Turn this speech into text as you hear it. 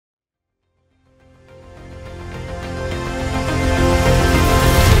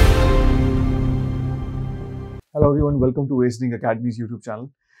Hello everyone, welcome to Wasting Academy's YouTube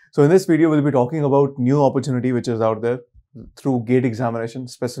channel. So in this video, we'll be talking about new opportunity which is out there through GATE examination,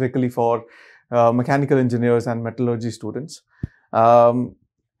 specifically for mechanical engineers and metallurgy students.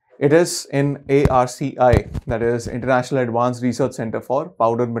 It is in ARCI, that is International Advanced Research Center for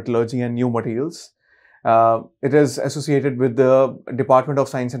Powder Metallurgy and New Materials. It is associated with the Department of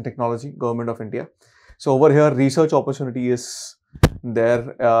Science and Technology, Government of India. So over here, research opportunity is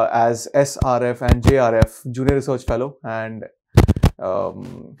there as SRF and JRF, Junior Research Fellow and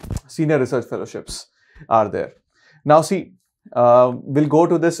Senior Research Fellowships are there. Now see, we'll go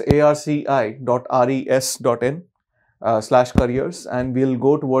to this arci.res.in/careers and we'll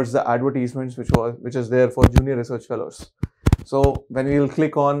go towards the advertisements which is there for Junior Research Fellows. So when we'll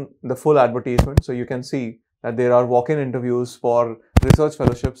click on the full advertisement, so you can see that there are walk-in interviews for research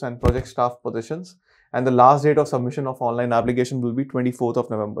fellowships and project staff positions. And the last date of submission of online application will be 24th of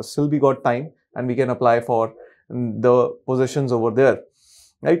November. Still we got time and we can apply for the positions over there,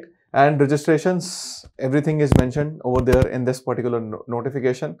 right? And registrations, everything is mentioned over there in this particular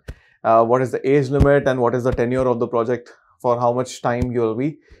notification. What is the age limit and what is the tenure of the project, for how much time you will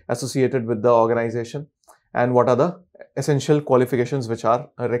be associated with the organization, and what are the essential qualifications which are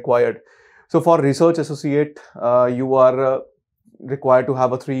required. So for research associate, you are required to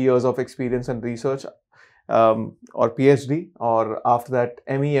have 3 years of experience in research or PhD, or after that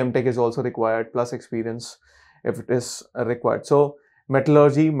ME, M.Tech is also required, plus experience if it is required. So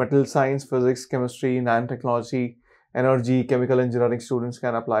metallurgy, metal science, physics, chemistry, nanotechnology, energy, chemical engineering students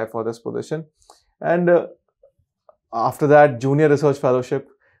can apply for this position. And after that, junior research fellowship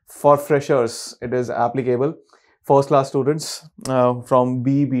for freshers, it is applicable. First class students from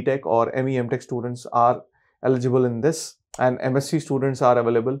B.Tech or ME, M.Tech students are eligible in this, and MSc students are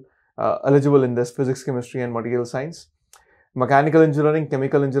eligible in this, physics, chemistry and material science. Mechanical engineering,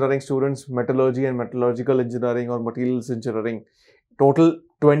 chemical engineering students, metallurgy and metallurgical engineering or materials engineering. Total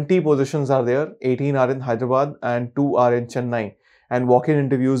 20 positions are there, 18 are in Hyderabad and 2 are in Chennai. And walk-in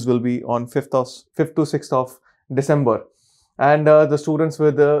interviews will be on 5th to 6th of December. And the students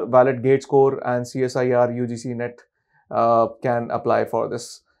with the valid GATE score and CSIR UGC net can apply for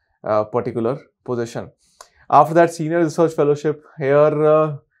this particular position. After that, senior research fellowship,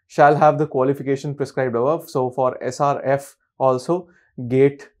 here shall have the qualification prescribed above. So for SRF also,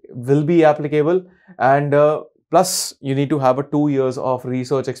 GATE will be applicable, and plus you need to have 2 years of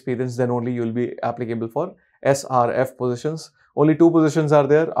research experience, then only you will be applicable for SRF positions. Only 2 positions are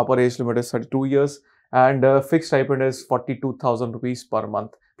there. Upper age limit is 32 years and fixed stipend is 42,000 rupees per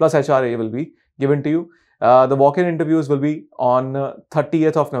month, plus HRA will be given to you. The walk-in interviews will be on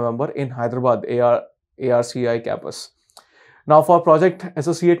 30th of November in Hyderabad, ARCI campus. Now for project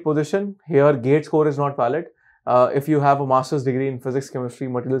associate position, here GATE score is not valid. If you have a master's degree in physics, chemistry,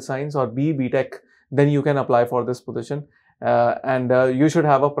 material science or B.Tech, then you can apply for this position. And you should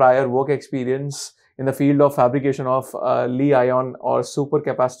have a prior work experience in the field of fabrication of Li-ion or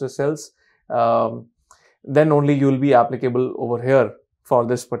supercapacitor cells. Then only you will be applicable over here for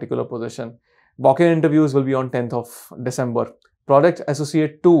this particular position. Walk-in interviews will be on 10th of December. Project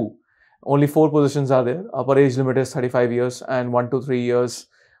associate 2. Only 4 positions are there. Upper age limit is 35 years and 1 to 3 years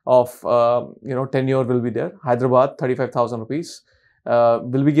of tenure will be there. Hyderabad, 35,000 rupees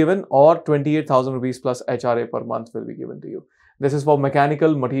will be given, or 28,000 rupees plus HRA per month will be given to you. This is for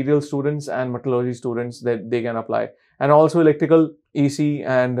mechanical, material students and metallurgy students that they can apply. And also electrical, EC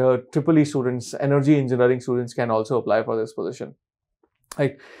and EEE students, energy engineering students can also apply for this position.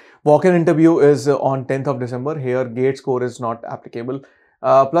 Right. Walk-in interview is on 10th of December. Here GATE score is not applicable.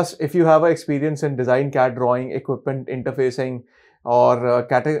 Plus, if you have experience in design, CAD drawing, equipment interfacing or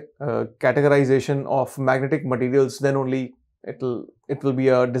categorization of magnetic materials, then only it will be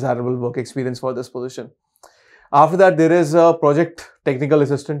a desirable work experience for this position. After that, there is a project technical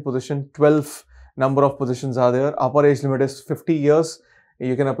assistant position. 12 number of positions are there. Upper age limit is 50 years.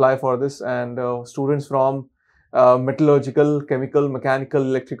 You can apply for this, and students from metallurgical, chemical, mechanical,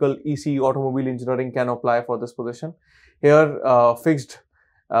 electrical, EC, automobile engineering can apply for this position. Here, fixed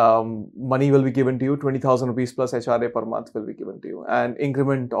money will be given to you, 20,000 rupees plus HRA per month will be given to you, and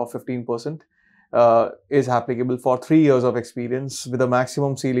increment of 15% is applicable for 3 years of experience with a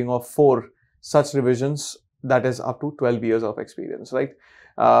maximum ceiling of 4 such revisions, that is up to 12 years of experience, right?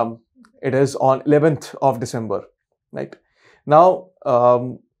 It is on 11th of December, right? Now,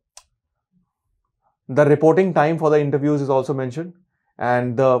 the reporting time for the interviews is also mentioned,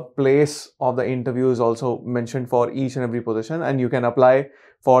 and the place of the interview is also mentioned for each and every position, and you can apply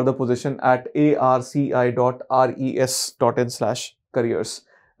for the position at arci.res.in/careers,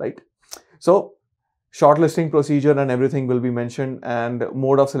 right? So shortlisting procedure and everything will be mentioned, and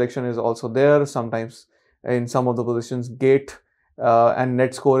mode of selection is also there. Sometimes in some of the positions. GATE and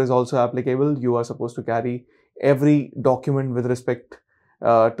net score is also applicable. You are supposed to carry every document with respect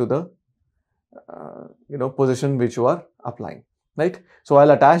to the position which you are applying, right? So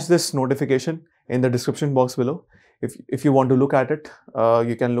I'll attach this notification in the description box below. If you want to look at it,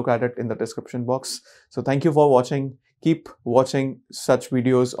 you can look at it in the description box. So thank you for watching. Keep watching such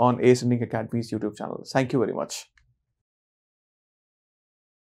videos on Ace Indian Academy's YouTube channel. Thank you very much.